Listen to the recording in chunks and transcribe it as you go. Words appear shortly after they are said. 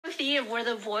theory of where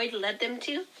the void led them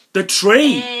to. The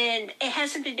tree! And it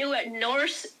has something to do with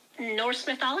Norse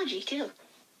mythology, too.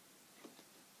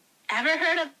 Ever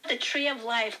heard of the tree of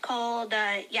life called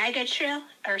Yggdrasil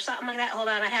or something like that? Hold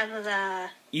on, I have the...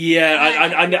 Yeah,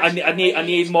 I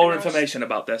need more information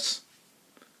about this.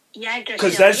 Yggdrasil.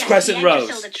 Because there's Crescent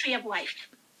Rose. The tree of life.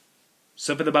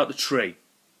 Something about the tree.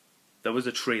 There was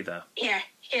a tree there. Here.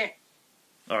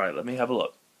 Alright, let me have a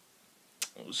look.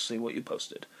 Let's see what you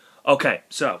posted. Okay,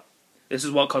 so this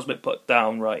is what Cosmic put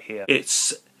down right here.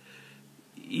 It's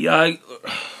there's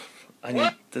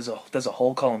a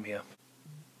whole column here.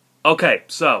 Okay,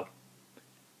 so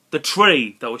the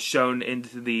tree that was shown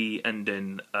into the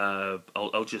ending,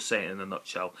 I'll just say it in a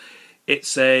nutshell.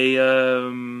 It's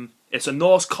a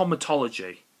Norse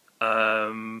cosmology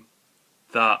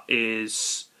that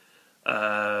is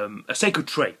a sacred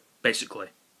tree, basically.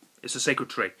 It's a sacred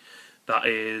tree that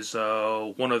is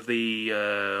one of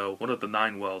the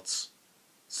 9 worlds.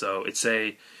 So it's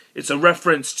a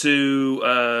reference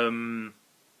to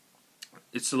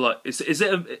is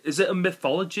it a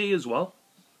mythology as well?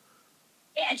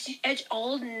 Yeah, it's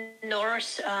old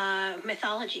Norse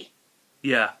mythology.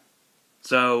 Yeah,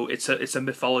 so it's a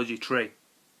mythology tree,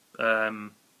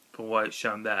 from what it's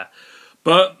shown there,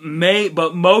 but mainly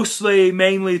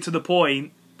to the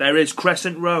point, there is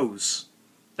Crescent Rose.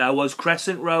 There was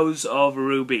Crescent Rows of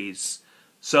rubies.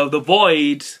 So the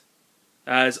void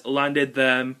has landed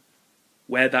them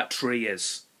where that tree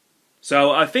is.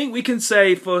 So I think we can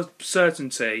say for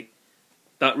certainty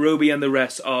that Ruby and the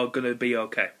rest are going to be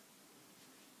okay.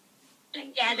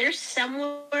 Yeah, they're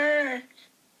somewhere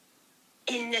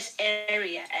in this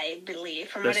area, I believe,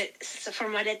 from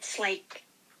what it's like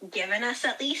given us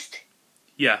at least.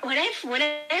 Yeah. When I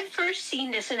first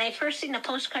seen this, and I first seen the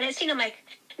post-credit scene, I'm like,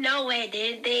 no way,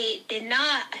 they did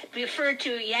not refer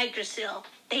to Yggdrasil.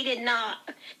 They did not.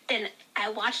 Then I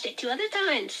watched it 2 other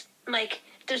times. I'm like,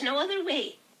 there's no other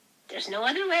way. There's no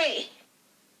other way.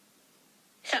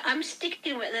 So I'm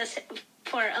sticking with this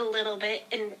for a little bit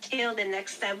until the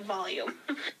next volume.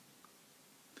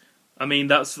 I mean,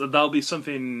 that'll be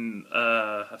something.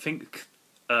 I think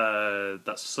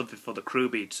that's something for the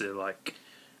RWBY to like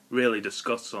really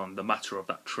discuss on the matter of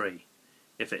that tree,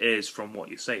 if it is from what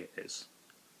you say it is.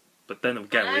 But then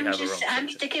again, we have our own. I'm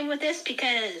sticking with this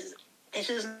because this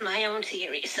is my own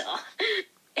theory. So,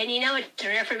 and you know, it's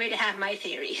rare for me to have my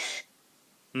theories.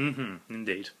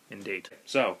 Indeed.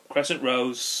 So, Crescent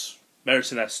Rose,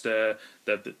 Meriton Esther,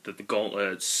 the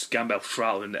gauntlets, Gambel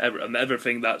Shroud, and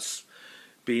everything that's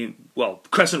been... Well,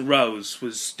 Crescent Rose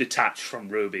was detached from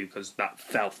RWBY because that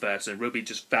fell first, and RWBY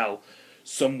just fell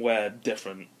somewhere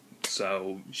different.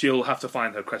 So, she'll have to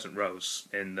find her Crescent Rose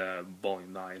in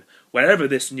Volume 9, wherever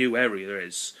this new area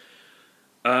is.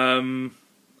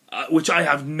 Which I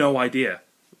have no idea.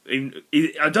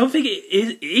 I don't think it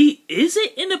is. Is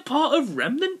it in a part of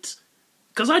Remnant?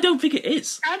 Because I don't think it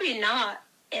is. Probably not.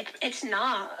 It's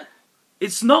not.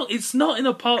 It's not in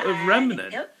a part of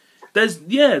Remnant. Yep.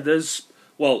 There's.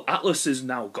 Well, Atlas is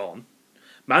now gone.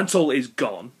 Mantle is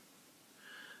gone.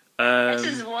 This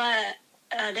is what.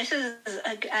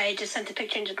 I just sent the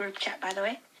picture into group chat, by the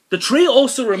way. The tree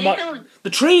also the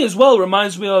tree as well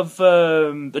reminds me of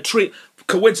the tree.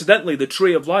 Coincidentally, the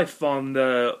Tree of Life from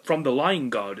the Lion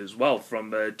God as well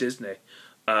from Disney.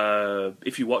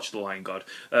 If you watch the Lion God,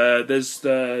 there's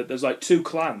like 2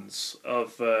 clans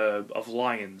of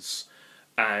lions,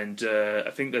 and I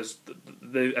think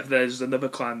there's another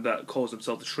clan that calls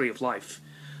themselves the Tree of Life.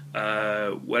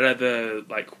 Wherever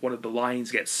like one of the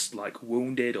lions gets like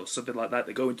wounded or something like that,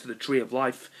 they go into the Tree of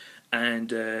Life, and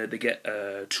they get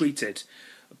treated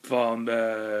from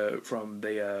the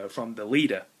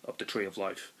leader of the Tree of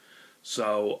Life.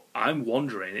 So I'm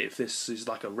wondering if this is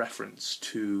like a reference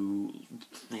to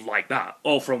like that,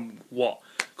 or from what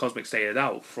Cosmic stated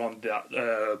out from that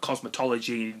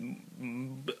cosmetology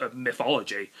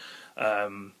mythology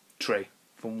tree,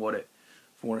 from what it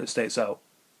states out.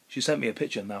 She sent me a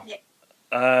picture now. Yeah.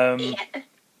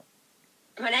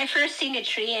 When I first seen the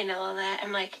tree and all that,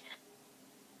 I'm like,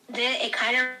 it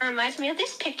kind of reminds me of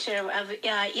this picture of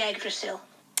Yggdrasil.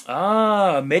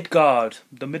 Ah, Midgard,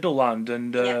 the Middle Land,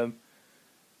 and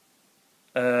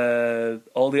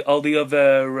all the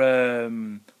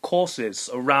other courses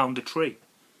around the tree,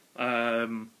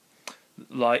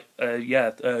 like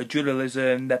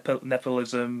dualism,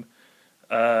 Nephilism,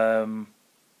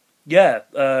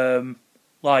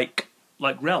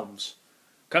 like realms,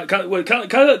 kind of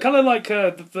like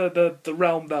the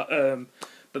realm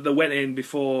that they went in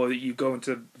before you go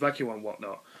into vacuum and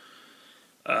whatnot.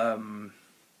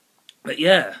 But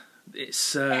yeah,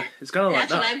 It's kind of like that.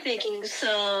 That's what I'm thinking.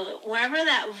 So wherever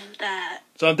that.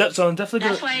 So I'm definitely That's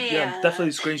gonna, why. I'm definitely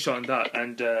screenshotting that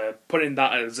and putting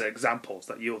that as examples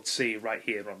that you'll see right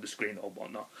here on the screen or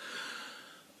whatnot.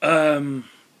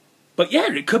 But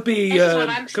yeah, it could be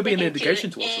an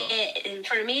indication to us.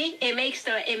 For me, it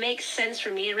makes sense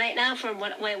for me right now from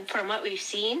what we've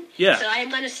seen. Yeah. So I'm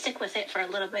going to stick with it for a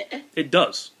little bit. It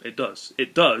does. For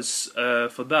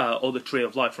that, or the Tree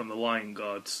of Life from the Lion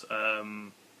Gods.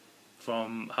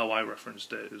 From how I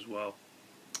referenced it as well.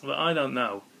 But I don't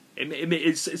know.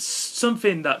 It's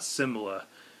something that's similar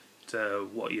to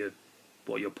what you're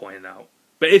pointing out.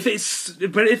 But if it's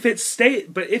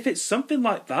something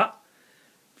like that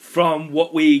from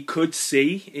what we could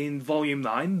see in Volume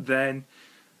 9, then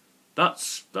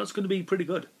that's going to be pretty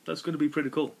good. That's going to be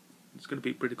pretty cool. It's going to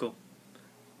be pretty cool.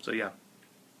 So yeah.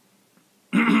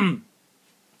 I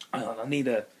need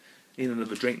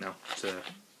another drink now to.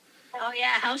 Oh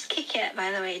yeah, how's Kikibat,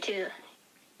 by the way, too?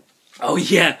 Oh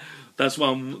yeah, that's what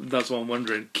I'm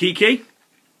wondering. Kiki,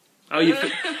 how you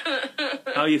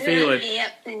feeling?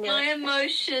 Yep. My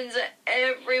emotions are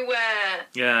everywhere.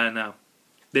 Yeah, I know.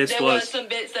 There were some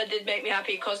bits that did make me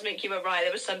happy. Cosmic, you were right.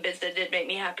 There were some bits that did make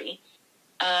me happy.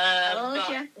 But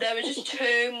there was just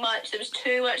too much. There was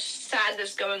too much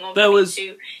sadness going on for me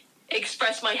to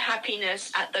express my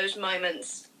happiness at those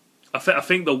moments. I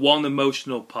think the one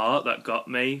emotional part that got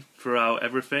me throughout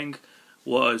everything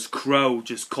was Crow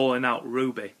just calling out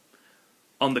RWBY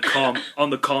on the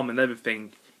comm and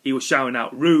everything. He was shouting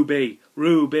out RWBY,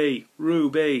 RWBY,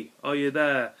 RWBY, are you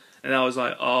there? And I was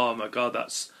like, oh my god,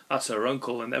 that's her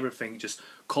uncle and everything. Just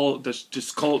calling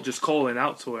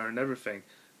out to her and everything.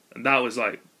 And that was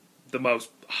like the most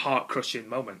heart crushing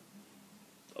moment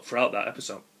throughout that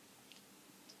episode.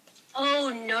 Oh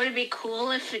no! It'd be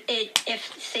cool if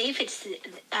it's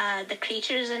the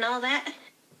creatures and all that.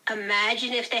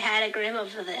 Imagine if they had a grim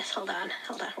of this. Hold on.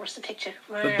 Where's the picture?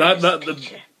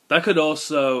 That could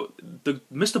also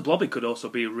Mr. Blobby could also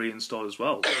be reinstalled as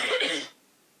well.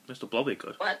 Mr. Blobby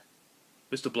could. What?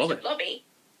 Mr. Blobby. Mr. Blobby.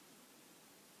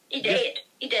 He dead. Yeah.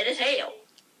 He dead as hell.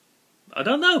 I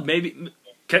don't know. Maybe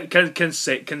can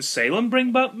Salem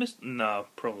bring back Mr. No,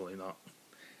 probably not.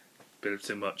 Bit of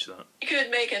too much that. You could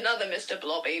make another Mr.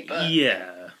 Blobby, but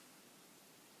yeah.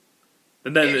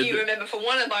 And then if you remember from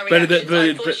one of my reactions,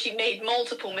 I thought she made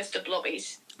multiple Mr.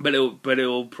 Blobbies. But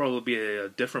it'll probably be a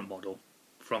different model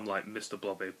from like Mr.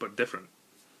 Blobby, but different.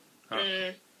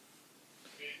 Huh.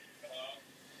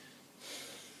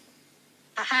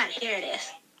 Aha! Here it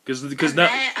is. Because now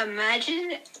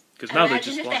imagine if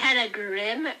they had a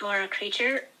grim or a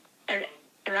creature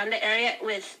around the area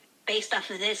based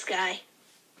off of this guy.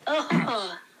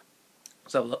 Oh.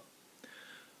 Let's have a look.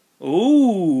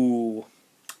 Ooh.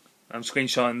 I'm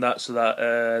screenshotting that so that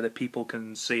the people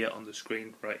can see it on the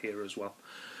screen right here as well.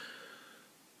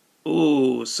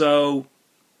 Ooh, so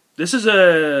this is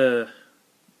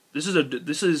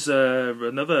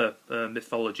another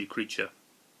mythology creature.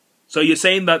 So you're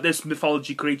saying that this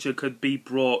mythology creature could be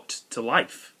brought to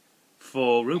life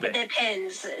for RWBY? It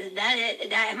depends.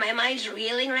 That my mind's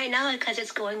reeling right now because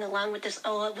it's going along with this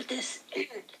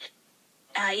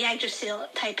Yggdrasil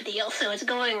type deal. So it's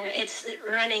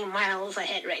running miles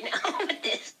ahead right now with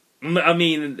this. I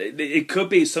mean, it could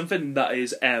be something that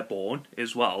is airborne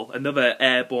as well. Another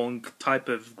airborne type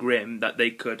of grim that they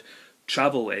could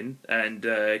travel in and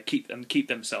keep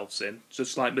themselves in,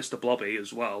 just like Mr. Blobby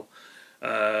as well.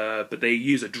 But they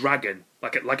use a dragon,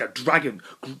 like a dragon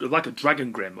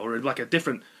grim, or like a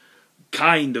different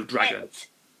kind of dragon.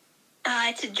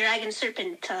 It's a dragon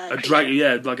serpent.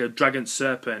 Like a dragon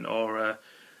serpent, or a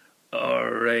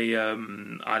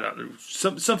I don't know,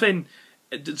 something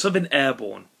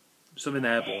airborne,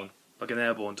 like an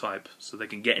airborne type, so they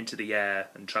can get into the air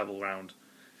and travel around.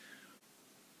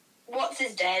 Watts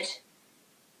is dead.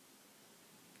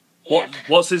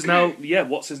 Watts is now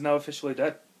officially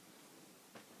dead.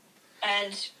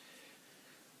 And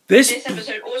this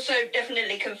episode also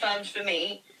definitely confirms for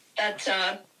me that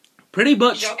pretty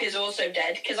much Jacques is also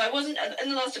dead, because I wasn't in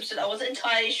the last episode. I wasn't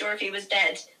entirely sure if he was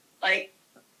dead, but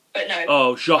no.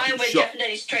 Oh, Jacques! I would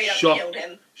definitely straight up killed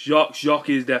him. Jacques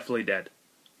is definitely dead.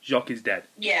 Jacques is dead.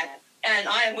 Yeah, and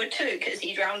I would too, because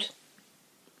he drowned.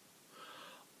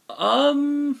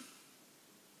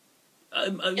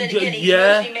 Then again, he's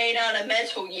mostly made out of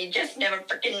metal. You just never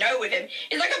freaking know with him.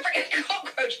 He's like a freaking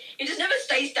cockroach. He just never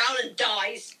stays down and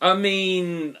dies. I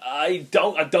mean, I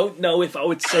don't know if I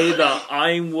would say that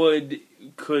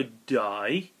could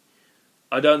die.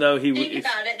 I don't know. Think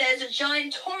about it. There's a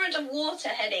giant torrent of water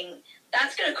heading.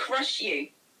 That's going to crush you.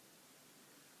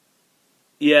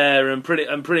 Yeah, and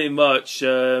pretty much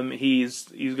he's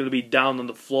going to be down on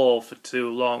the floor for too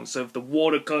long. So if the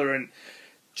water current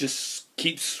just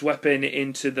keeps sweeping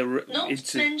into the... Not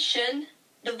to mention,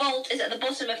 the vault is at the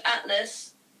bottom of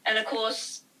Atlas, and of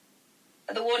course,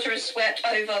 the water has swept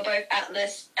over both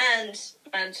Atlas and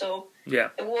Mantle. Yeah.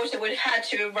 The water would have had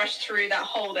to have rushed through that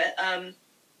hole that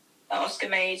Oscar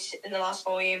made in the last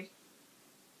volume.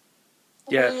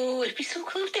 Yeah. Ooh, it'd be so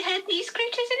cool if they had these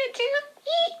creatures in it too.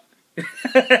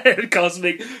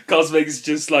 Cosmic's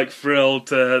just like thrilled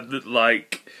to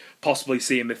like possibly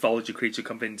see a mythology creature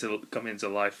come into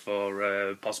life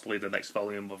for possibly the next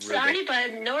volume of RWBY. Sorry,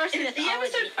 but Norse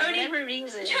mythology, for whatever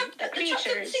reason, the creatures.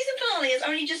 The season finale has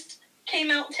only just came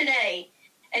out today,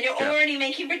 and you're already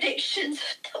making predictions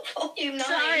for volume 9.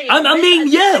 Sorry, I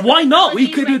mean, yeah, why not? We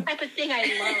could have type of thing I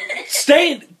love.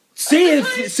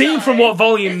 Seeing from what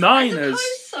volume 9 is. I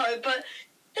suppose so, but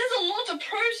there's a lot of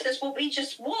process what we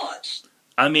just watched.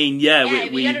 I mean, we gotta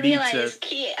need realize, to.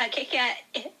 Kikibat,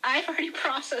 I've already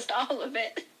processed all of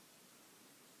it.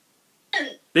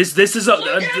 This is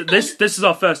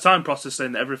our first time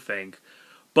processing everything,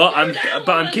 but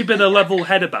I'm keeping a level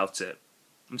head about it.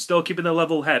 I'm still keeping a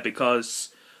level head because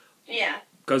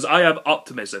I have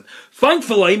optimism.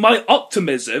 Thankfully, my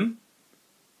optimism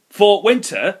for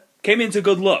Winter came into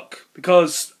good luck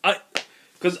because I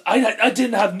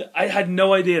had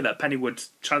no idea that Penny would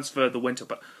transfer the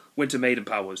Winter Maiden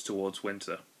powers towards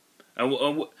Winter. And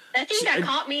the thing that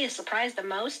caught me is surprised the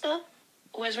most, though,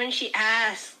 was when she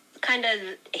kind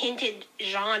of hinted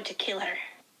Jean to kill her.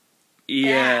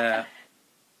 Yeah.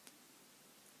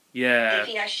 Yeah.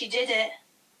 Thinking she did it.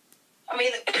 I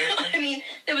mean,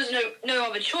 there was no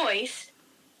other choice,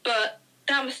 but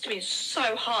that must have been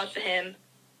so hard for him.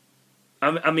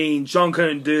 I mean, Jean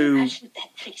couldn't do.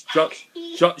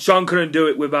 Jean couldn't do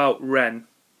it without Ren,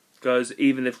 because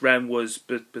even if Ren was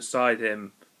beside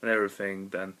him and everything,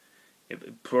 then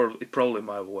it probably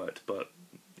might have worked, but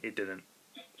it didn't.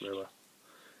 Really,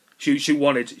 she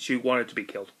wanted to be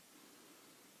killed,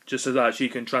 just so that she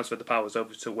can transfer the powers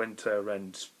over to Winter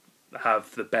and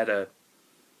have the better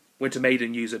Winter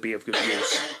Maiden user be of good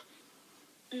use.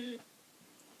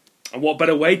 And what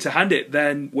better way to hand it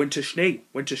than Winter Schnee,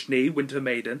 Winter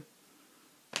Maiden.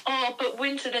 Oh, but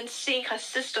Winter then seeing her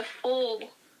sister fall.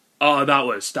 Oh, that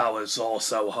was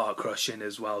also heart crushing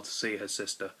as well to see her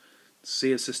sister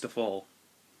fall.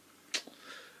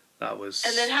 That was.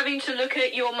 And then having to look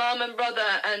at your mum and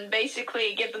brother and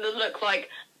basically give them the look like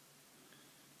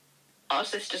our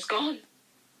sister's gone.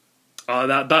 Oh,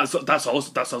 that's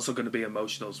also going to be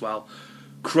emotional as well.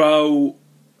 Crow.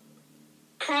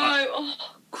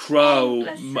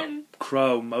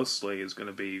 Crow mostly is going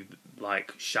to be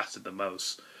like shattered the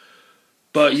most.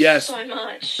 But yes, so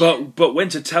much. But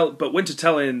Winter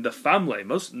telling the family,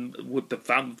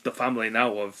 the family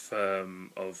now of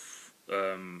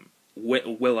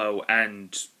Willow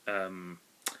and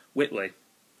Whitley,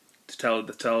 to tell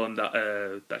them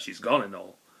that she's gone and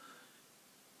all.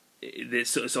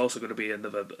 It's also going to be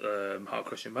another heart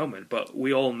crushing moment. But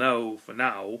we all know for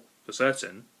now, for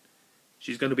certain,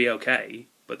 she's going to be okay.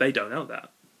 But they don't know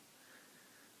that.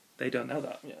 They don't know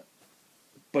that yet.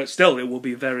 But still, it will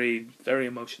be very, very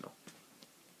emotional.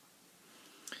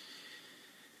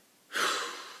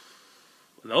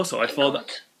 And also, I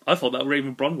thought that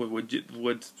Raven Bronwyn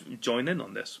would join in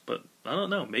on this, but I don't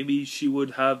know. Maybe she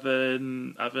would have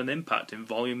an impact in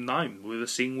Volume 9 with a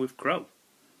scene with Crow.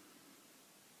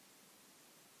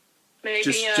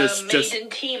 Maybe Maiden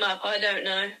team up. I don't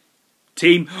know.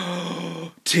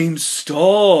 Team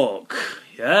Stalk.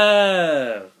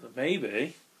 Yeah,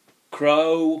 maybe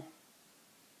Crow,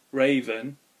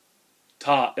 Raven,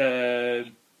 Tai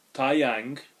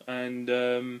Yang, and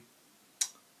yeah.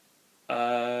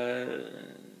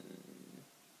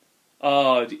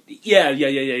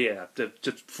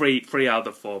 Just three out of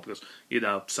the four because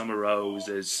Summer Rose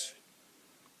is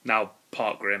now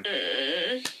part Grim.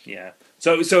 Yeah,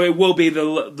 so it will be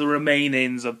the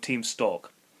remainings of Team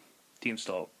Stalk.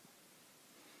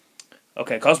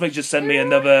 Okay, Cosmic just sent me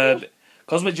another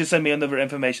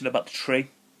information about the tree.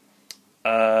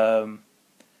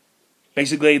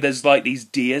 Basically, there's like these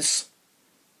deers.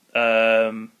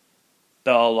 That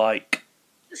are like.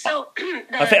 So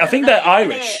I think they're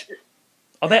Irish.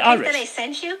 Are they Irish? That I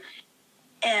sent you.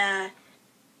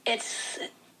 It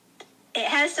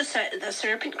has the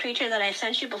serpent creature that I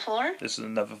sent you before. This is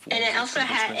another one. And it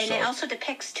also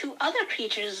depicts two other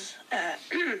creatures.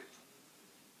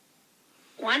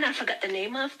 One I forgot the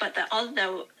name of, but the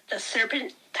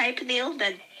serpent type deal,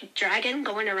 the dragon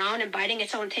going around and biting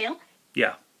its own tail.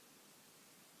 Yeah.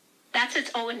 That's its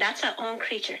own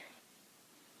creature.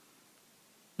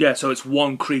 Yeah, so it's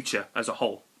one creature as a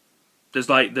whole. There's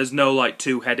no like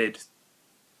two-headed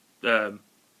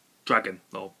dragon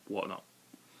or whatnot.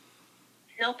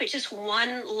 Nope, it's just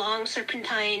one long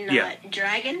serpentine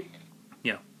dragon.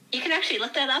 Yeah. You can actually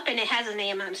look that up, and it has a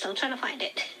name. I'm still trying to find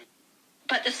it.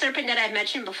 But the serpent that I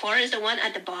mentioned before is the one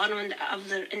at the bottom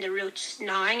in the roots,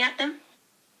 gnawing at them.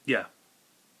 Yeah.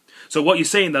 So what you're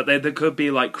saying that there could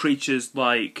be like creatures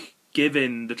like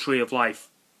giving the tree of life,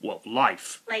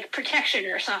 life, like protection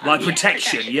or something. Like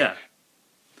protection, yeah.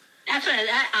 That's what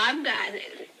I'm.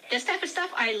 This type of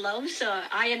stuff I love, so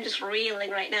I am just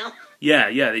reeling right now. Yeah.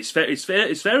 It's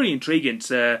very intriguing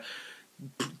to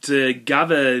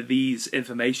gather these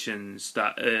informations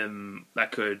that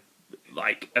that could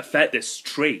like affect this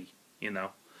tree, you know,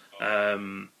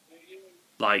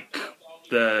 like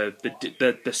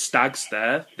the stags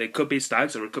there. They could be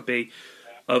stags, or it could be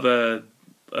other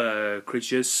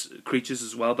creatures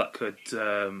as well that could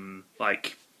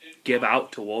like give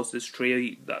out towards this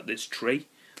tree.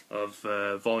 Of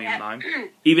Volume 9,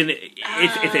 even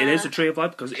if it is a tree of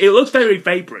life, because it looks very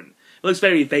vibrant. It looks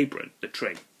very vibrant, the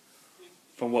tree,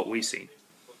 from what we've seen.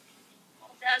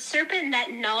 The serpent that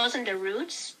gnaws in the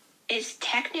roots is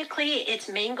technically, its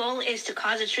main goal is to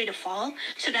cause the tree to fall,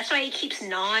 so that's why it keeps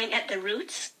gnawing at the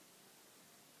roots.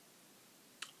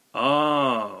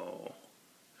 Oh.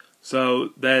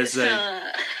 So there's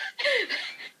that's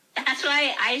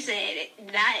why I said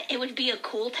that it would be a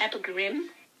cool type of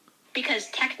Grimm. Because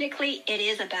technically, it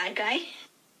is a bad guy.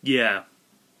 Yeah.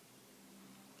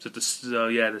 So the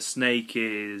snake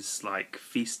is like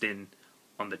feasting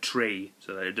on the tree,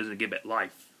 so that it doesn't give it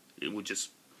life. It would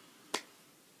just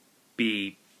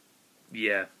be,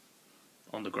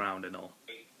 on the ground and all.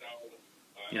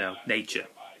 You know, nature.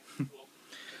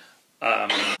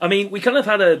 I mean, we kind of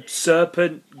had a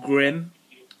serpent Grimm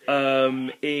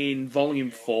in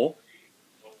Volume 4,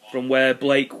 from where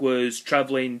Blake was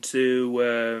travelling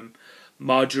to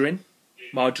Marjorie,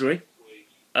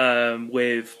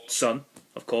 with Sun,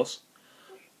 of course,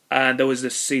 and there was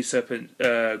this sea serpent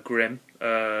Grimm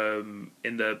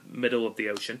in the middle of the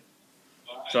ocean.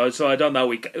 So I don't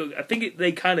know. I think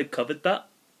they kind of covered that.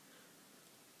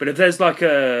 But if there's like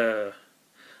they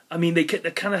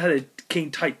kind of had a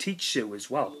King Taitetsu as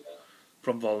well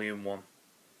from Volume 1.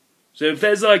 So if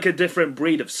there's like a different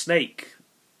breed of snake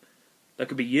that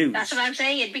could be used. That's what I'm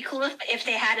saying. It'd be cool if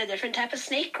they had a different type of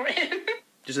snake Grimm.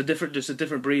 just a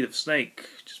different breed of snake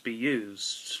just be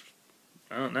used.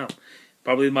 I don't know.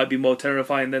 Probably might be more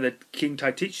terrifying than the King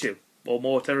Taitetsu, or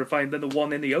more terrifying than the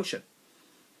one in the ocean.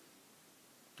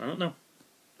 I don't know.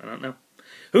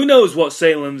 Who knows what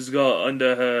Salem's got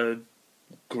under her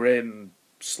Grimm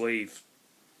sleeve?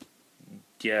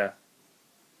 Yeah.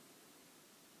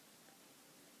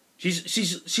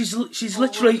 She's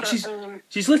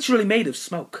literally made of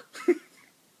smoke.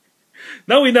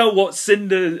 Now we know what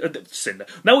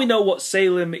Now we know what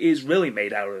Salem is really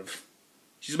made out of.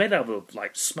 She's made out of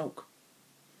like smoke.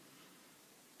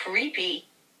 Creepy.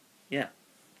 Yeah.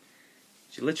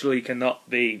 She literally cannot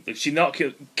be. She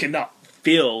cannot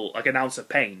feel like an ounce of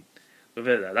pain with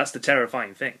her. That's the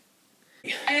terrifying thing.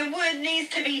 And Wood needs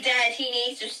to be dead. He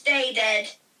needs to stay dead.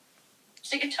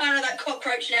 Sick and tired of that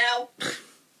cockroach now.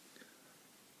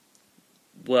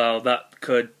 Well, that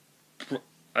could.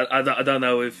 I don't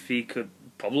know if he could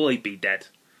probably be dead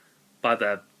by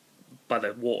the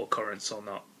water currents or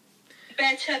not.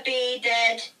 Better be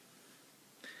dead.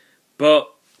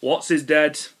 But Watts is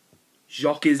dead.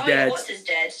 Jacques is dead. Yeah, Watts is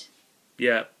dead.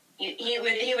 Yeah. He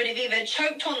would have either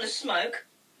choked on the smoke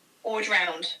or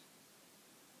drowned.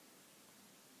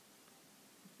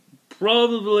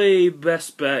 Probably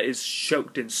best bet is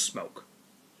choked in smoke.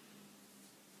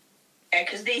 Yeah,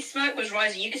 because the smoke was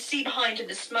rising. You could see behind him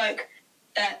the smoke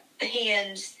that he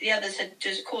and the others had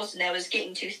just caused, and there was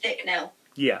getting too thick now.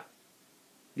 Yeah.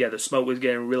 Yeah, the smoke was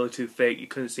getting really too thick. You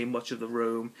couldn't see much of the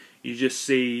room. You just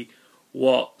see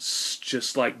Watts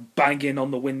just like banging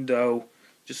on the window,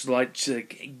 just like to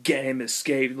get him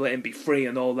escape, let him be free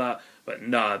and all that. But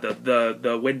nah,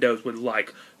 the windows were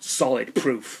like solid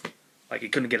proof. Like he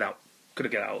couldn't get out.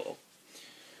 Couldn't get out at all.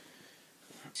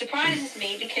 Surprises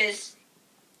me because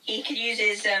he could use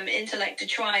his intellect to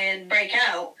try and break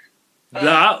out.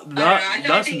 I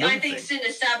think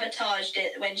Cinder sabotaged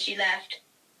it when she left.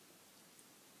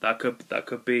 That could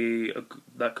be.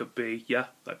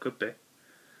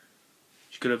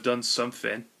 She could have done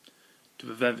something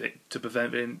to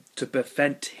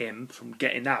prevent him from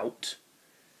getting out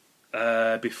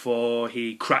before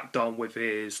he cracked on with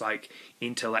his like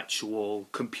intellectual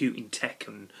computing tech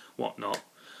and whatnot.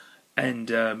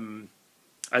 And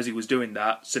as he was doing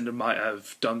that, Cinder might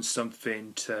have done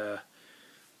something to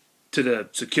to the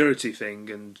security thing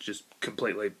and just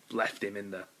completely left him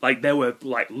in there. Like, they were,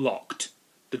 like, locked.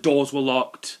 The doors were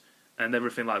locked and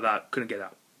everything like that. Couldn't get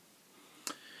out.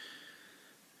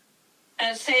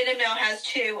 And Salem now has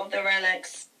 2 of the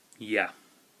relics. Yeah.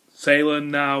 Salem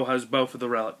now has both of the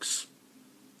relics.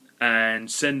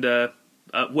 And Cinder,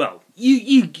 well,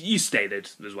 you stated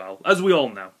as well, as we all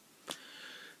know.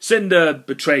 Cinder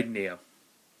betrayed Neo.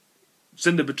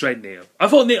 I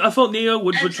thought Neo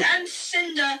would betray... And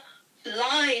Cinder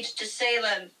lied to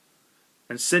Salem.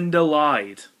 And Cinder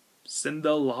lied.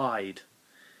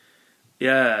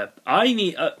 Yeah, I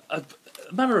need...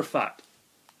 matter of fact,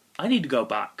 I need to go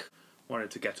back.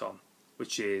 Wanted to get on,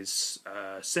 which is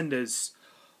Cinder's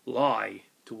lie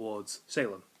towards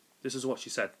Salem. This is what she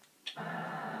said.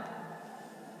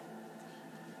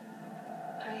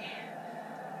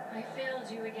 I failed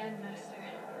you again, Master.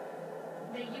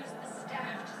 They used the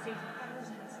staff to save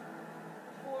thousands.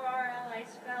 Before our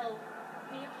allies fell,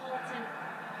 Neapolitan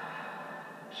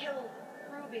killed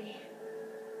Ruby.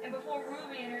 And before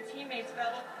Ruby and her teammates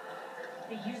fell,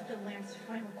 they used the Lamb's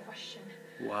final question.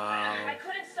 Wow. I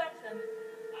couldn't stop them.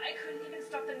 I couldn't even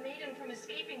stop the maiden from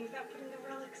escaping without putting the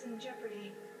relics in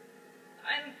jeopardy.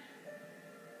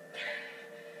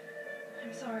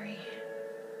 I'm sorry.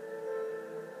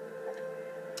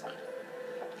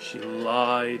 She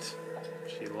lied.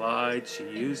 She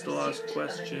used the last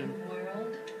question.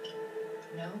 World,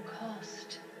 no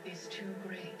cost is too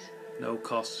great. No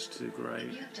cost is too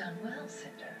great. You've done well,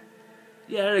 Cinder.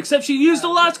 Yeah, except she used the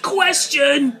last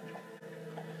question!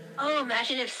 Oh,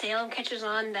 imagine if Salem catches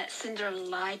on that Cinder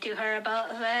lied to her about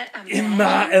that.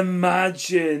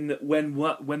 Imagine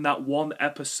when that one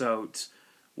episode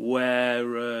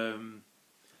where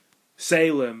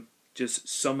Salem just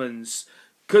summons...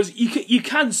 Because you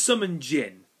can summon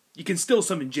Jinn. You can still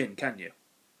summon Jinn, can you?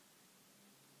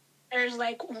 There's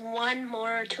like 1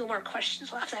 more or 2 more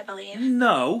questions left, I believe.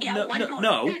 No.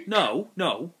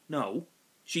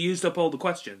 She used up all the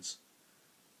questions.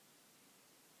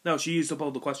 No, she used up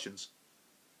all the questions.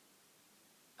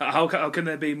 How can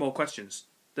there be more questions?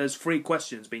 There's 3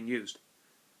 questions being used.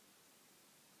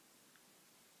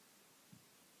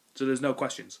 So there's no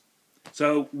questions.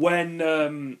 So when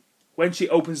she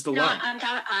opens the line...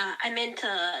 I meant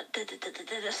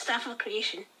the Staff of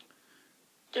Creation.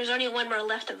 There's only 1 more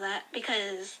left of that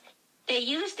because they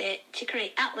used it to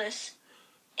create Atlas,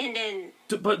 and then...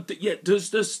 Does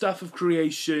the Staff of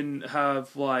Creation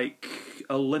have, like,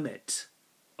 a limit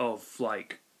of,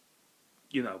 like,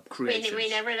 creations?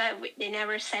 They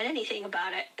never said anything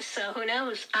about it, so who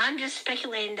knows? I'm just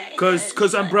speculating that...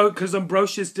 Because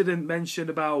Ambrosius didn't mention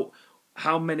about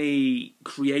how many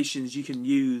creations you can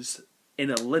use in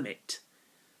a limit,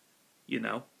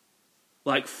 because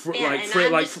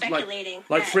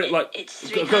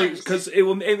it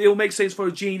will make sense for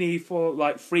a genie for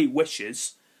like 3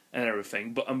 wishes and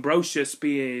everything, but Ambrosius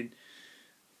being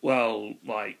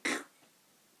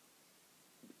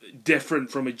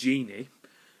different from a genie,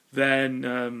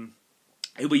 then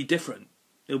it'll be different.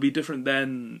 It'll be different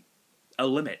than a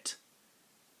limit.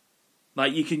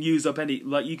 Like you can use up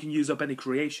any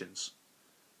creations.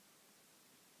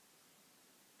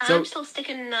 I'm still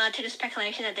sticking to the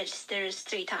speculation that there's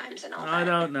 3 times and all that. I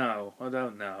don't know.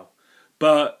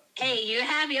 But... Hey, you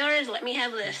have yours, let me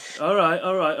have this. All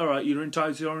right. You're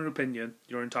entitled to your own opinion.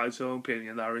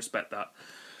 I respect that.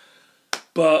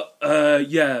 But,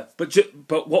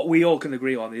 but what we all can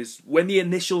agree on is when the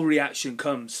initial reaction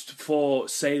comes for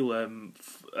Salem,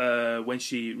 when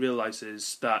she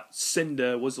realises that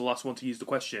Cinder was the last one to use the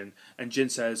question, and Jin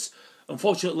says,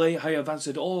 "Unfortunately, I have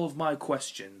answered all of my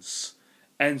questions."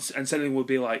 And Salem would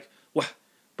be like, "Well,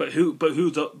 who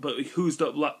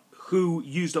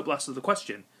used up last of the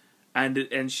question?"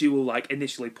 And she will like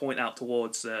initially point out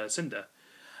towards Cinder,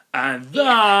 and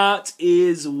that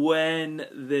is when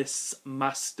this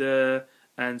master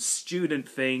and student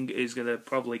thing is gonna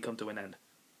probably come to an end.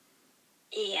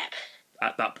 Yep.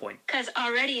 At that point, because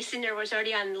already Cinder was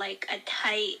already on like a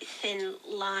tight, thin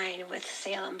line with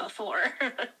Salem before.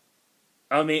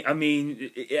 I mean,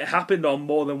 it happened on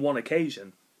more than one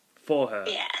occasion for her.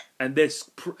 Yeah. And this,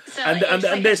 a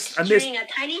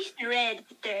tiny thread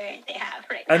they have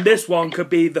right now. And this one could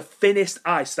be the thinnest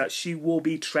ice that she will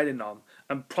be treading on,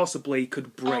 and possibly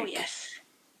could break. Oh yes.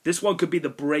 This one could be the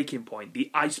breaking point, the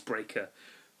icebreaker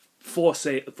for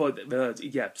Cinder.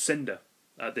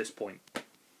 At this point,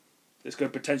 this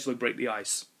could potentially break the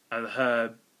ice, and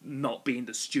her not being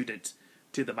the student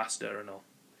to the master and all.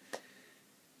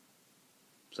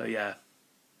 So yeah,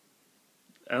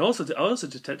 And I also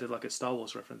detected like a Star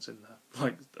Wars reference in there,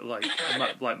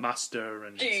 like Master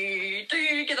and do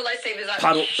get the lightsabers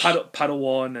out.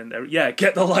 Padawan and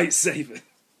get the lightsaber.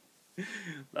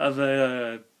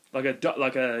 like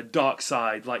a dark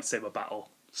side lightsaber battle,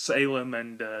 Salem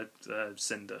and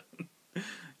Cinder.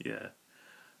 Yeah.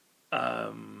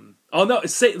 Oh no,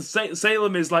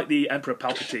 Salem is like the Emperor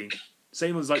Palpatine.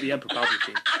 Salem's like the Emperor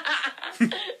Palpatine.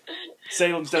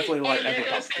 Salem's definitely like Emperor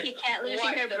Palpatine. You can't lose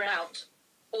your breath.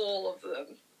 All of them.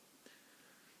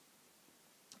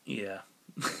 Yeah.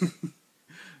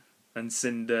 And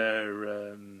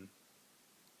Cinder,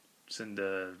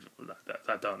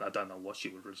 I don't know what she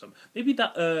would resemble. Maybe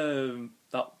that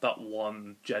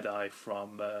one Jedi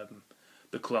from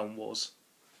the Clone Wars.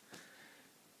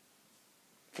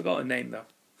 Forgot her name though.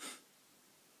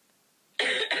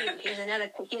 Here's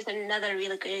another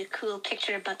really good, cool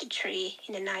picture about the tree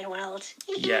in the Nine Worlds.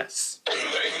 Yes.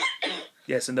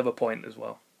 Yes, another point as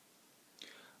well.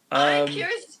 I'm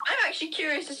actually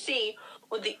curious to see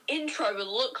what the intro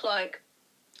will look like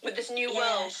with this new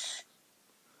world.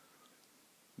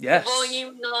 Yes. The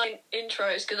Volume 9 intro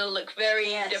is going to look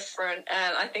very different,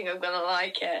 and I think I'm going to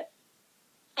like it.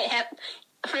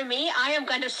 For me, I am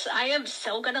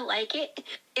so gonna like it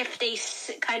if they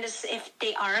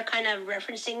are kind of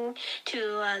referencing to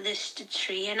the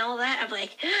tree and all that. I'm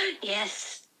like,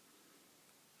 yes.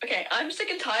 Okay, I'm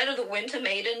sick and tired of the Winter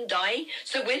Maiden dying,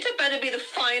 so Winter better be the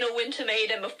final Winter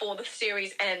Maiden before the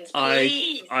series ends,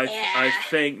 please. I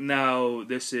think now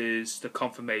this is the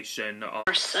confirmation of...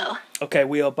 Or so. Okay,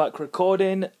 we are back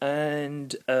recording,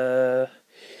 and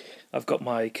I've got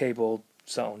my cable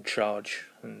set on charge,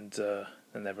 and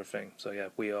everything. So yeah,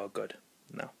 we are good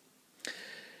now.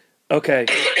 Okay.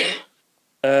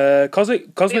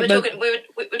 Cosmic. We were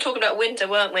talking about winter,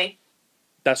 weren't we?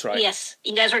 That's right. Yes,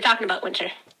 you guys were talking about winter.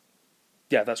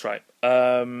 Yeah, that's right.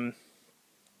 I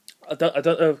don't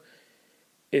know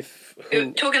if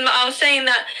I was saying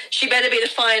that she better be the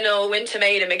final Winter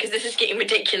Maiden because this is getting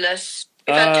ridiculous.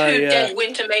 We've had two dead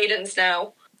Winter Maidens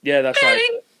now. Yeah, that's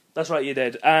right. That's right. You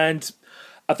did, and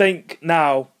I think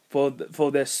now. For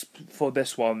this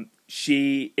one,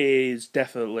 she is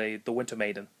definitely the Winter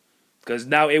Maiden, because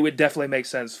now it would definitely make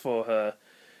sense for her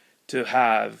to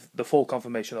have the full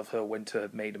confirmation of her Winter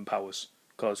Maiden powers.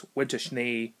 Because Winter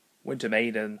Schnee, Winter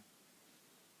Maiden,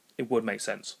 it would make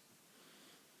sense.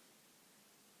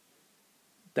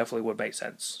 Definitely would make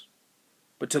sense.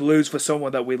 But to lose for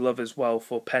someone that we love as well,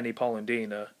 for Penny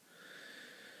Polendina,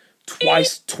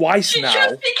 twice she now. She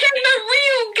just became a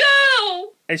real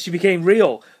girl. And she became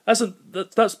real.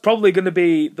 That's probably going to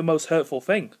be the most hurtful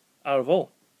thing out of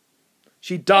all.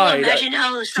 She died. Well, imagine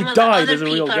how some of the other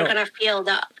people are going to feel.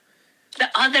 The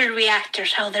other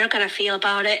reactors, how they're going to feel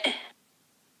about it.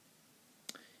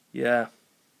 Yeah.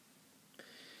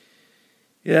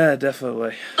 Yeah,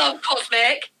 definitely. Love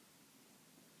Cosmic.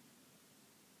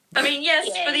 I mean, yes,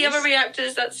 for the other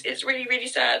reactors, it's really, really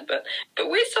sad, but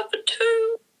we suffered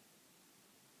too.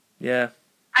 Yeah.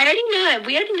 We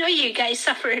already know you guys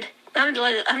suffered. I'm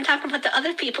talking about the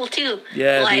other people too.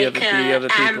 Yeah, like the other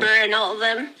people. Amber and all of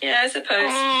them. Yeah, I suppose.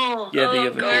 The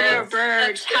other people.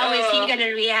 Birds. How is he going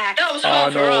to react? That was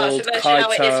hard for us. Imagine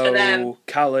how it is for them.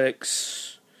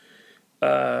 Calyx,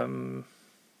 Amber,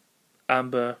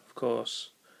 of course.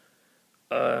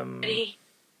 So many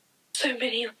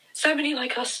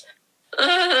like us.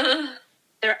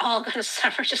 They're all going to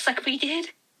suffer just like we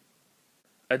did.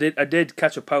 I did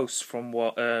catch a post from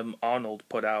what Arnold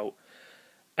put out,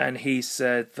 and he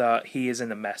said that he is in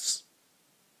a mess.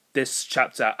 This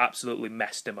chapter absolutely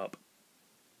messed him up.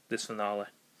 This finale.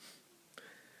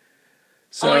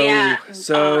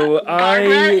 So,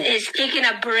 Barbara is taking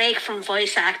a break from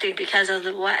voice acting because of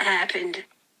what happened.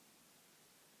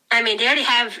 I mean, they already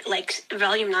have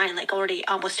Volume 9 already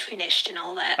almost finished and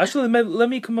all that. Actually, let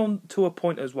me come on to a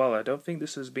point as well. I don't think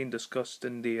this has been discussed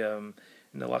in the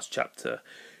last chapter.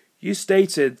 You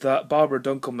stated that Barbara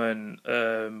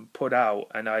Dunkelman put out,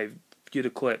 and I viewed a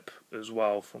clip as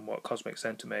well from what Cosmic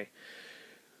sent to me.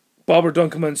 Barbara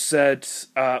Dunkelman said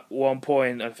at one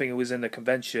point, I think it was in the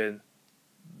convention,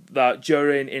 that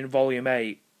in Volume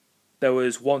 8, there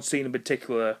was one scene in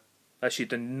particular that she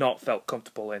did not felt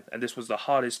comfortable in, and this was the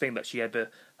hardest thing that she ever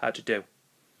had to do.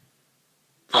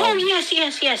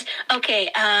 Yes. Okay,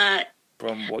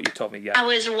 from what you told me, yeah. I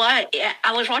was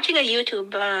watching a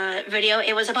YouTube video.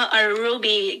 It was about a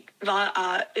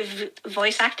RWBY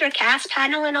voice actor cast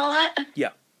panel and all that. Yeah.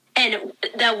 And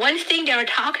the one thing they were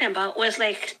talking about was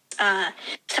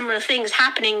some of the things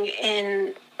happening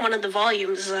in one of the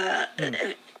volumes,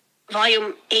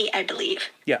 Volume 8, I believe.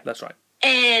 Yeah, that's right.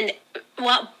 And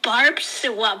what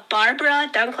Barbara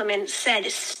Dunkelman said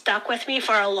stuck with me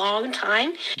for a long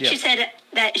time. Yeah. She said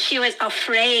that she was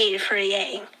afraid for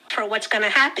Yang, for what's going to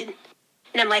happen.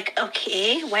 And I'm like,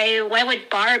 okay, why would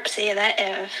Barb say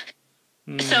that?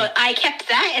 So I kept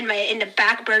that in the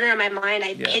back burner of my mind.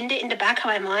 I pinned it in the back of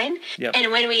my mind. Yep.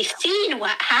 And when we seen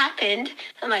what happened,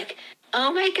 I'm like,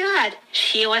 oh my God,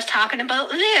 she was talking about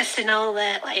this and all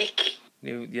that. Like,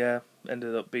 yeah,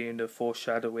 ended up being the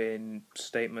foreshadowing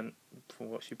statement from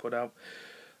what she put out.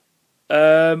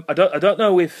 I don't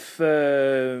know if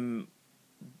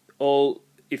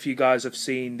if you guys have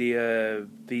seen the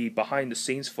behind the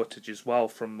scenes footage as well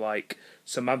from like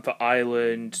Samantha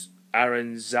Ireland,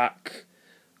 Aaron Zach,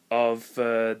 of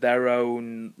their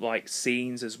own like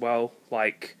scenes as well,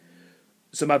 like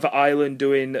Samantha Ireland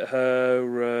doing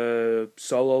her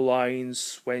solo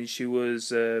lines when she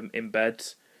was in bed,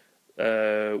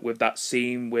 with that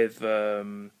scene with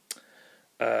Nora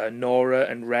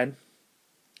and Ren,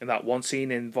 in that one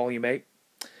scene in Volume 8.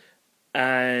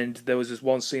 And there was this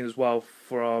one scene as well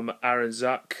from Aaron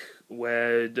Zach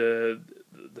where the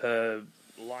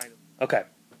line... Okay.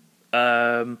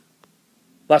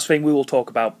 Last thing we will talk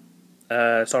about.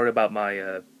 Sorry about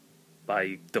my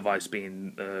device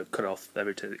being cut off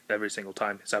every single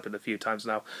time. It's happened a few times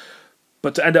now.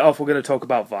 But to end it off, we're going to talk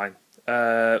about Vine.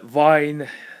 Vine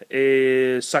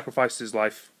sacrificed his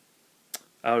life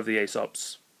out of the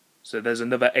Aesops. So there's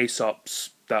another Aesops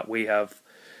that we have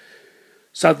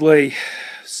sadly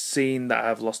seen that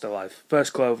have lost their life.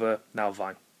 First Clover, now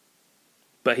Vine.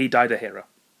 But he died a hero.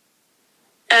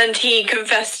 And he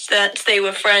confessed that they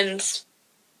were friends.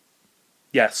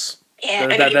 Yes. Yeah,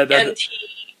 and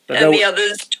the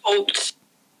others talked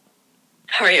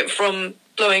Harriet from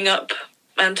blowing up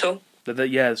Mantle. So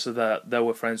that they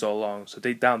were friends all along. So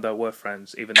deep down, they were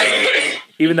friends, even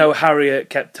though Harriet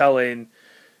kept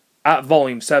at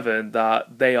Volume 7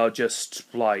 that they are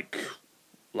just like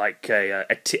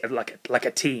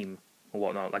a team or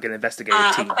whatnot, like an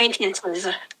investigative team.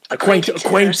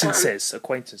 Acquaintances,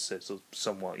 or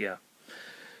somewhat, yeah.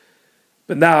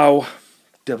 But now,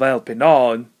 developing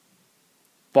on,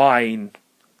 Vine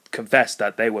confessed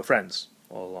that they were friends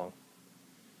all along.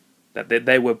 That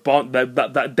they were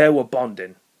that they were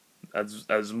bonding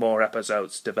as more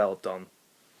episodes developed on.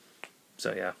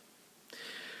 So yeah.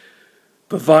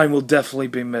 But Vine will definitely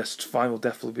be missed.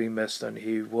 And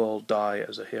he will die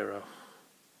as a hero.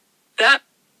 That's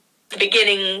the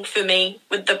beginning for me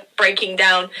with the breaking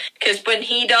down, because when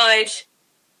he died,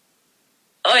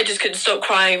 I just couldn't stop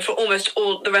crying for almost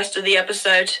all the rest of the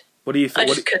episode. What do you think?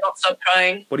 I just could not stop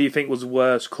crying. What do you think was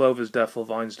worse, Clover's death or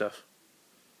Vine's death?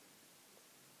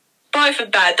 Both are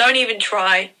bad. Don't even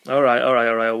try. All right.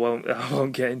 I won't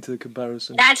get into the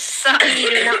comparison. That's something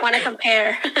you do not want to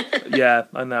compare. Yeah,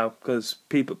 I know, because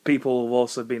people have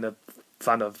also been a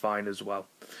fan of Vine as well.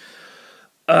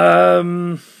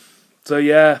 So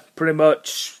yeah, pretty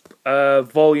much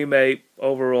Volume 8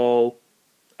 overall.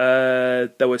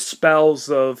 There were spells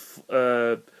of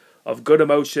good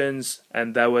emotions,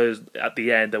 and at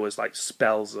the end there was like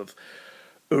spells of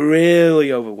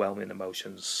really overwhelming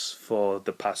emotions for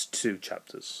the past 2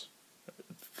 chapters.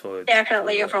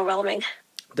 Definitely overwhelming.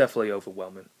 So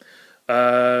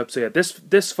yeah,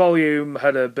 this volume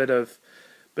had a bit of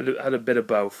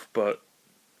both, but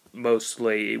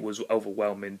mostly it was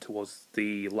overwhelming towards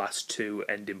the last 2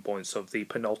 ending points of the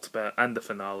penultimate and the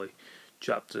finale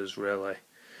chapters, really.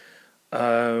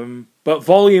 But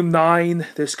Volume 9,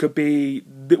 this could be...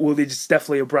 Well, it's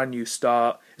definitely a brand new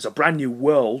start. It's a brand new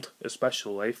world,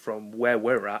 especially from where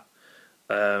we're at.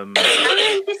 I'm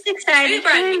just excited.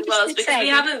 Brand new worlds, because we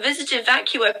haven't visited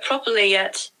Vacuo properly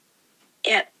yet.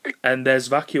 Yeah. And there's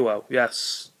Vacuo,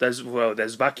 yes. There's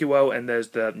Vacuo, and there's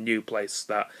the new place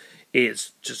that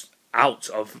is just out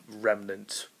of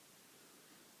Remnant.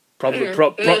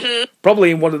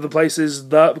 Probably in one of the places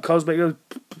that Cosmic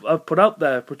have put out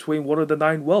there, between one of the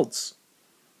 9 worlds.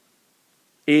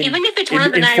 Even if it's one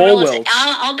of the 9 worlds,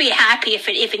 I'll be happy if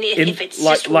it's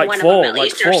just one of them at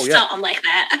least, or something like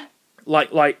that.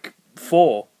 Like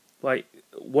 4, like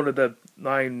one of the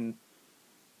 9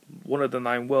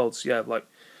 worlds, yeah, like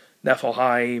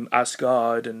Niflheim,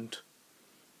 Asgard, and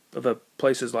other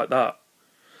places like that.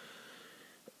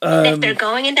 If they're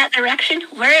going in that direction,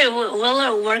 we're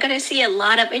going to see a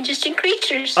lot of interesting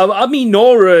creatures. I mean,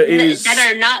 Nora is that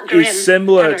are not grim. Is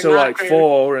similar to like grim.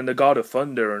 4 and the God of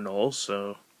Thunder and all,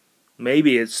 so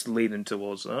maybe it's leading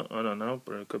towards that. I don't know,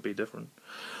 but it could be different.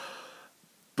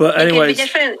 But anyways, it could be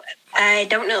different. I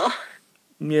don't know.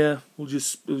 Yeah, we'll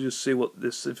just see what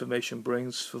this information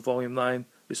brings for Volume 9,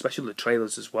 especially the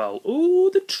trailers as well.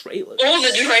 Ooh, the trailers! All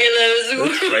the trailers!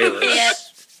 The trailers. Yeah.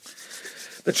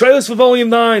 the trailers for Volume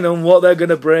 9 and what they're going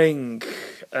to bring.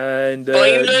 And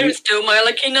Volume 9 is still my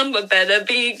lucky number, better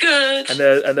be good. And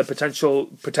the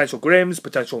potential Grimms,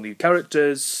 potential new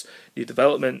characters, new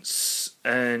developments,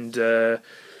 and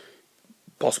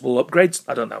possible upgrades.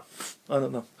 I don't know.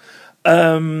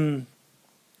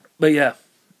 But yeah.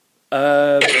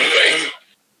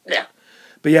 Yeah.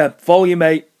 But yeah, Volume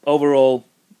 8 overall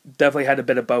definitely had a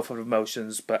bit of both of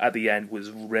emotions, but at the end was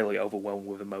really overwhelmed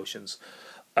with emotions.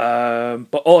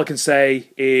 But all I can say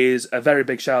is a very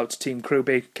big shout out to Team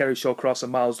RWBY, Kerry Shawcross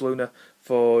and Miles Luna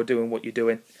for doing what you're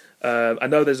doing. I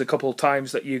know there's a couple of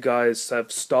times that you guys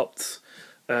have stopped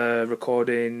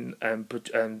recording and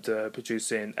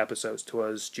producing episodes to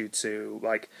us due to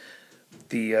like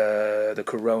the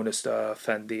Corona stuff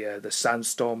and the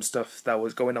sandstorm stuff that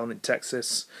was going on in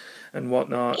Texas and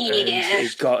whatnot, and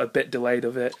it got a bit delayed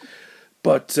of it.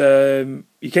 But you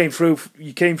came through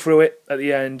it at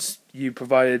the end. You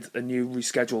provided a new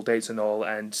rescheduled dates and all,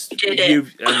 and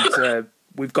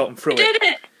we've gotten through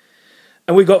it.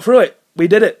 And we got through it. We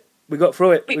did it. We got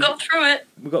through it. We got through it.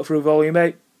 We got through Volume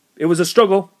 8. It was a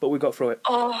struggle, but we got through it.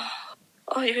 Oh,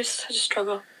 it was such a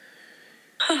struggle.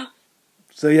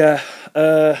 So yeah,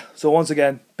 so once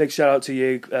again, big shout out to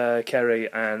you,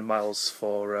 Kerry and Miles,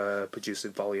 for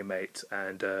producing Volume 8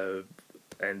 and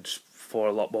for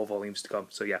a lot more volumes to come.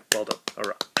 So yeah, well done. All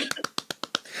right.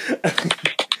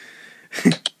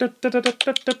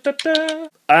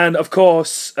 And of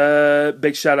course,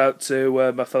 big shout out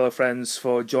to my fellow friends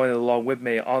for joining along with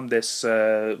me on this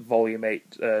Volume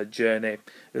 8 journey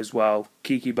as well.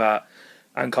 Kikibat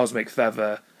and Cosmic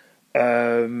Feather.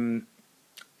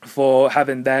 For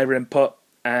having their input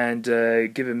and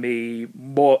giving me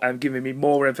more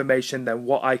information than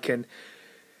what I can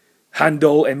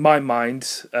handle in my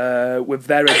mind. With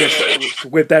their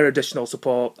additional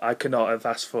support, I could not have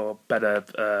asked for better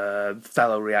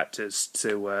fellow reactors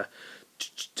to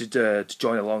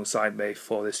join alongside me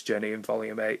for this journey in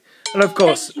Volume 8, and of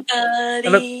course,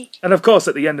 and of course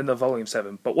at the end of the Volume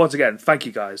 7. But once again, thank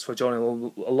you guys for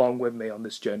joining along with me on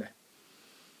this journey.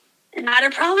 Not a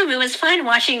problem. It was fun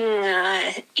watching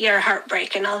your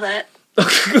heartbreak and all that.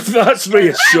 That's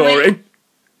reassuring.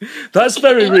 That's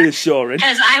very reassuring.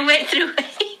 Because I went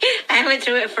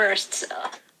through it first. So.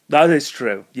 That is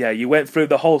true. Yeah, you went through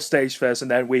the whole stage first,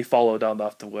 and then we followed on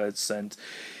afterwards. And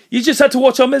you just had to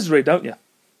watch our misery, don't you?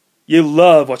 You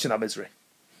love watching our misery.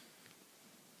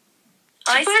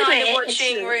 I started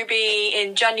watching RWBY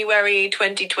in January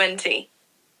 2020.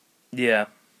 Yeah.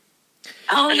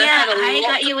 Oh, and yeah, I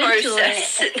got you into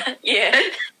it. Yeah.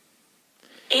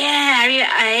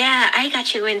 Yeah, I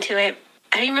got you into it.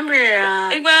 I remember...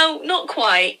 well, not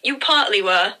quite. You partly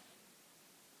were.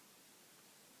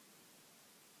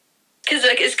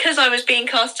 It's because I was being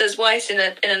cast as Weiss in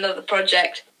another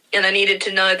project, and I needed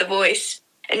to know the voice.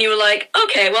 And you were like,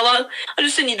 okay, well, I'll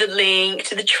just send you the link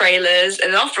to the trailers.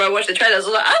 And after I watched the trailers, I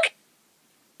was like, okay,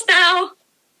 now...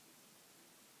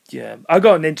 Yeah, I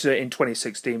got into it in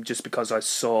 2016 just because I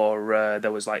saw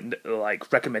there was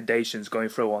like recommendations going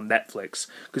through on Netflix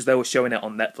because they were showing it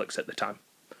on Netflix at the time.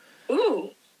 Ooh.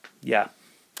 Yeah.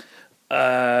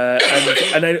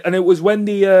 And it was when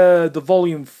the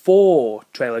Volume 4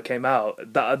 trailer came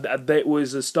out that it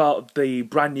was the start of the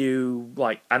brand new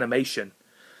like animation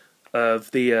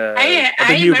of the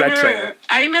new Red trailer.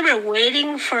 I remember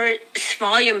waiting for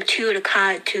Volume 2 to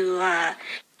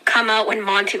come out when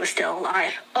Monty was still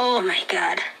alive. Oh my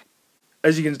god.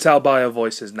 As you can tell by our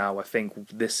voices now, I think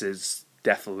this is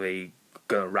definitely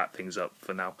going to wrap things up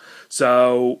for now.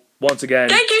 So, once again...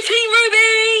 Thank you, Team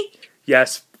RWBY!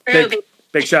 Yes.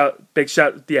 Big shout,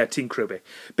 yeah, Team RWBY.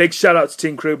 Big shout out to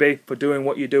Team RWBY for doing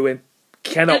what you're doing.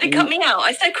 Did it cut me out?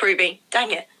 I said RWBY.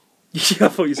 Dang it. Yeah, I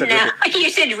thought you said RWBY. You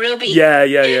said RWBY.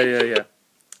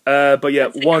 Yeah. But yeah,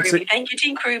 Thank you,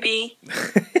 Team RWBY.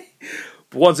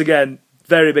 Once again...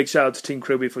 Very big shout out to Team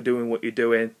RWBY for doing what you're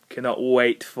doing. Cannot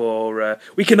wait for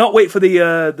we cannot wait for the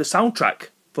soundtrack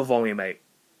for Volume 8.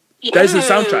 Yeah, there's the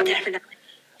soundtrack. Definitely.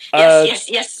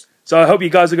 Yes. So I hope you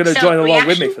guys are going to join along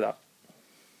with me for that.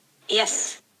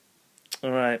 Yes.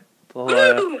 All right. I'll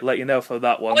let you know for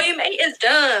that one. Volume 8 is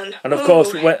done. And of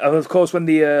course, when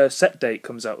the set date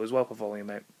comes out as well for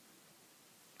Volume 8,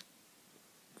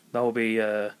 that will be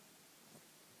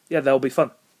that'll be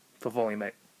fun for Volume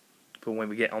 8. For when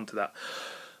we get onto that.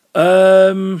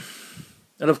 And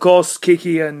of course,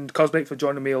 Kiki and Cosmic for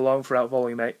joining me along throughout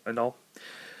Volume 8 and all.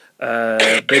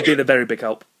 They've been a very big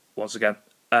help, once again.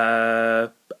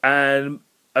 And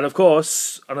of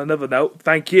course, on another note,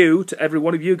 thank you to every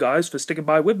one of you guys for sticking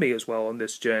by with me as well on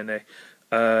this journey.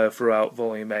 throughout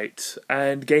Volume 8,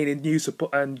 and gaining new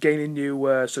support and gaining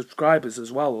new subscribers as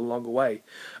well along the way.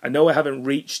 I know I haven't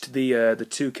reached the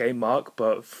 2K mark,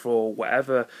 but for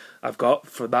whatever I've got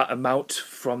for that amount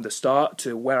from the start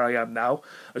to where I am now,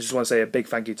 I just want to say a big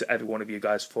thank you to every one of you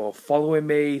guys for following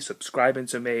me, subscribing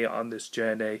to me on this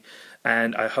journey,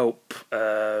 and I hope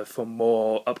for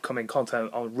more upcoming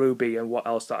content on RWBY and what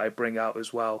else that I bring out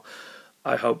as well.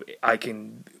 I hope I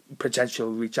can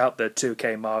potentially reach out the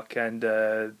 2K mark and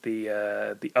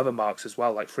the other marks as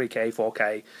well, like 3K,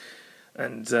 4K,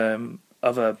 and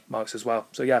other marks as well.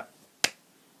 So yeah,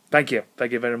 thank you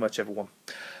very much, everyone.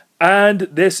 And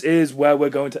this is where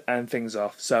we're going to end things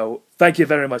off. So thank you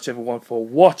very much, everyone, for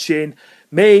watching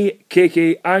me,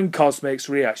 Kiki, and Cosmic's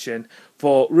reaction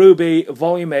for RWBY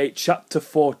Volume 8, Chapter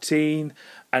 14,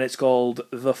 and it's called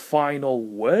The Final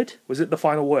Word. Was it The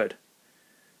Final Word?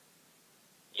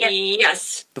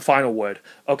 Yes. The final word.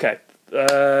 Okay.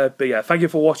 But yeah, thank you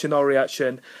for watching our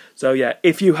reaction. So yeah,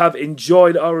 if you have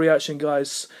enjoyed our reaction,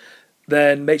 guys,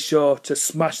 then make sure to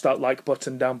smash that like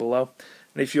button down below.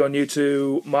 And if you're new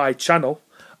to my channel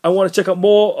and want to check out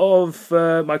more of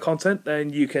my content,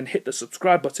 then you can hit the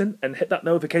subscribe button and hit that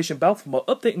notification bell for more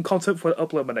updating content for I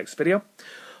upload my next video.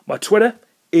 My Twitter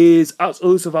is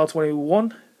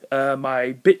 @ElusiveAl21.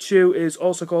 My BitChute is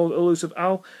also called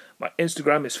ElusiveAl. My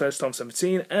Instagram is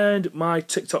FirstTime17, and my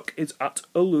TikTok is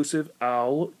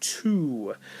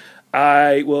 @ElusiveAl2.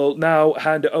 I will now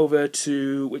hand it over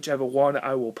to whichever one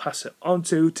I will pass it on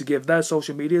to give their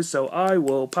social medias. So I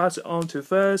will pass it on to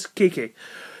first Kiki.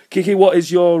 Kiki, what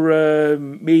is your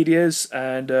medias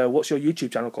and what's your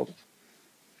YouTube channel called?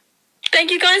 Thank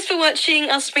you guys for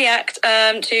watching us react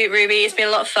to RWBY. It's been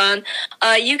a lot of fun.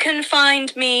 You can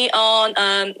find me on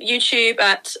YouTube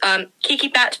at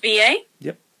Kikibat VA.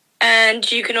 Yep.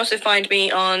 And you can also find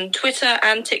me on Twitter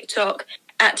and TikTok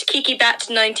at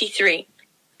Kikibat93.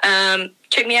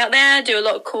 Check me out there. Do a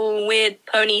lot of cool, weird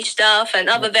pony stuff and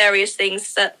other various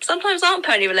things that sometimes aren't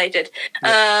pony related.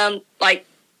 Yep. Like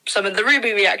some of the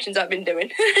RWBY reactions I've been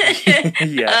doing.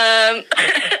 Yeah.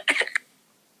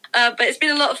 But it's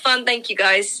been a lot of fun. Thank you,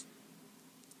 guys.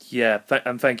 Yeah,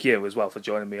 and thank you as well for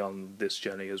joining me on this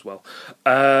journey as well.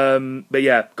 But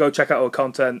yeah, go check out our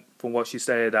content from what she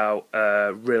stated out.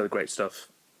 Really great stuff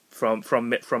from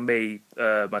me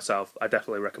myself. I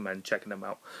definitely recommend checking them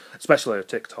out, especially her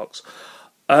TikToks.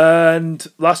 And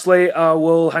lastly, I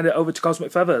will hand it over to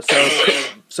Cosmic Feather.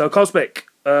 So Cosmic,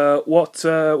 what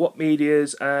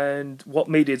medias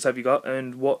have you got,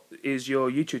 and what is your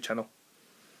YouTube channel?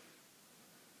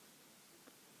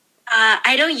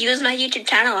 I don't use my YouTube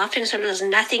channel often, so there's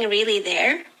nothing really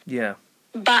there. Yeah.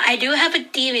 But I do have a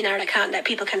DeviantArt account that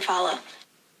people can follow.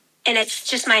 And it's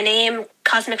just my name,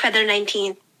 Cosmic Feather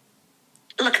 19.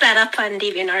 Look that up on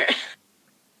DeviantArt.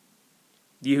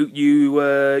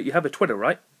 You have a Twitter,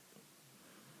 right?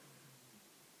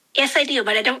 Yes, I do,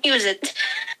 but I don't use it.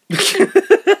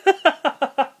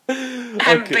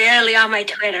 I'm barely on my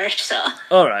Twitter, so.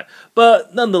 All right,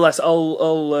 but nonetheless,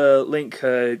 I'll link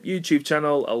her YouTube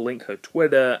channel, I'll link her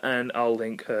Twitter, and I'll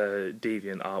link her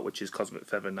DeviantArt, which is Cosmic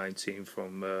Feather 19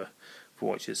 from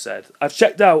what she said. I've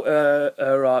checked out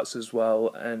her arts as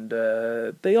well, and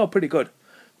they are pretty good.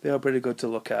 They are pretty good to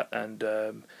look at and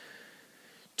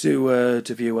to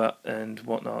view at and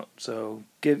whatnot. So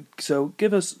give her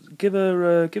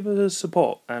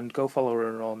support and go follow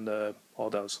her on all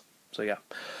those. So yeah.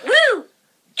 Woo!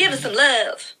 Give us some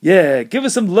love. Yeah, give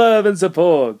us some love and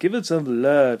support. Give us some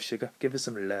love, sugar. Give us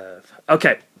some love.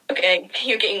 Okay. Okay,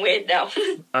 you're getting weird now.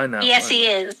 I know. Yes, he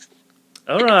is.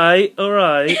 All right.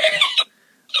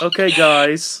 Okay,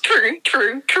 guys. True.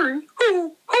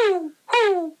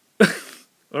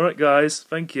 All right, guys.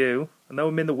 Thank you. I know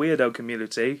I'm in the weirdo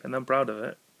community, and I'm proud of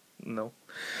it. No.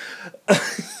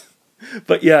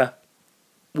 But yeah,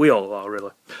 we all are,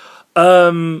 really.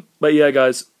 But yeah,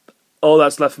 guys, all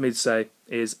that's left for me to say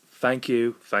is thank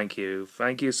you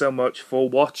so much for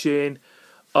watching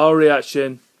our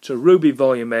reaction to RWBY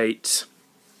Volume 8.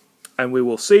 And we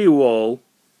will see you all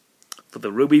for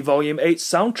the RWBY Volume 8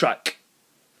 soundtrack.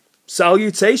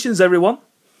 Salutations, everyone.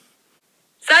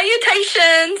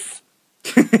 Salutations.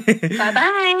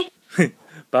 Bye-bye.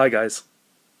 Bye, guys.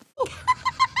 What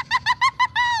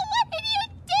did you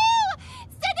do?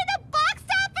 Send it a box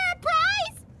top for a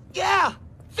prize? Yeah,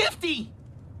 50.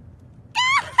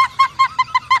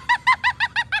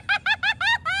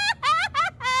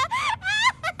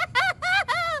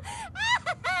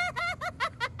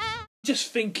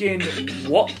 Just thinking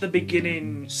what the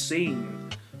beginning scene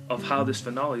of how this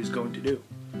finale is going to do.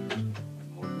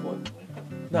 More importantly.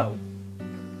 No.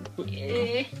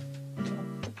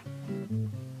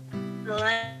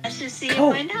 Let's just see and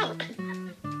find out.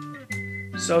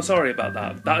 So sorry about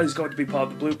that. That is going to be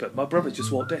part of the blooper. My brother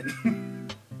just walked in.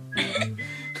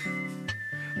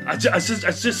 I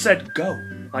just said go.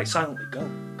 Like silently, go.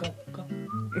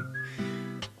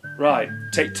 Right,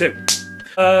 take 2.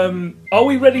 Are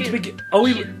we ready to begin? Are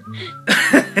we?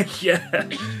 Yeah.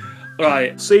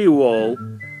 Right, see you all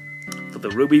for the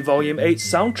RWBY Volume 8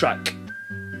 soundtrack.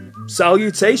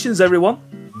 Salutations, everyone.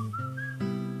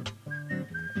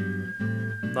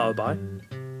 Bye.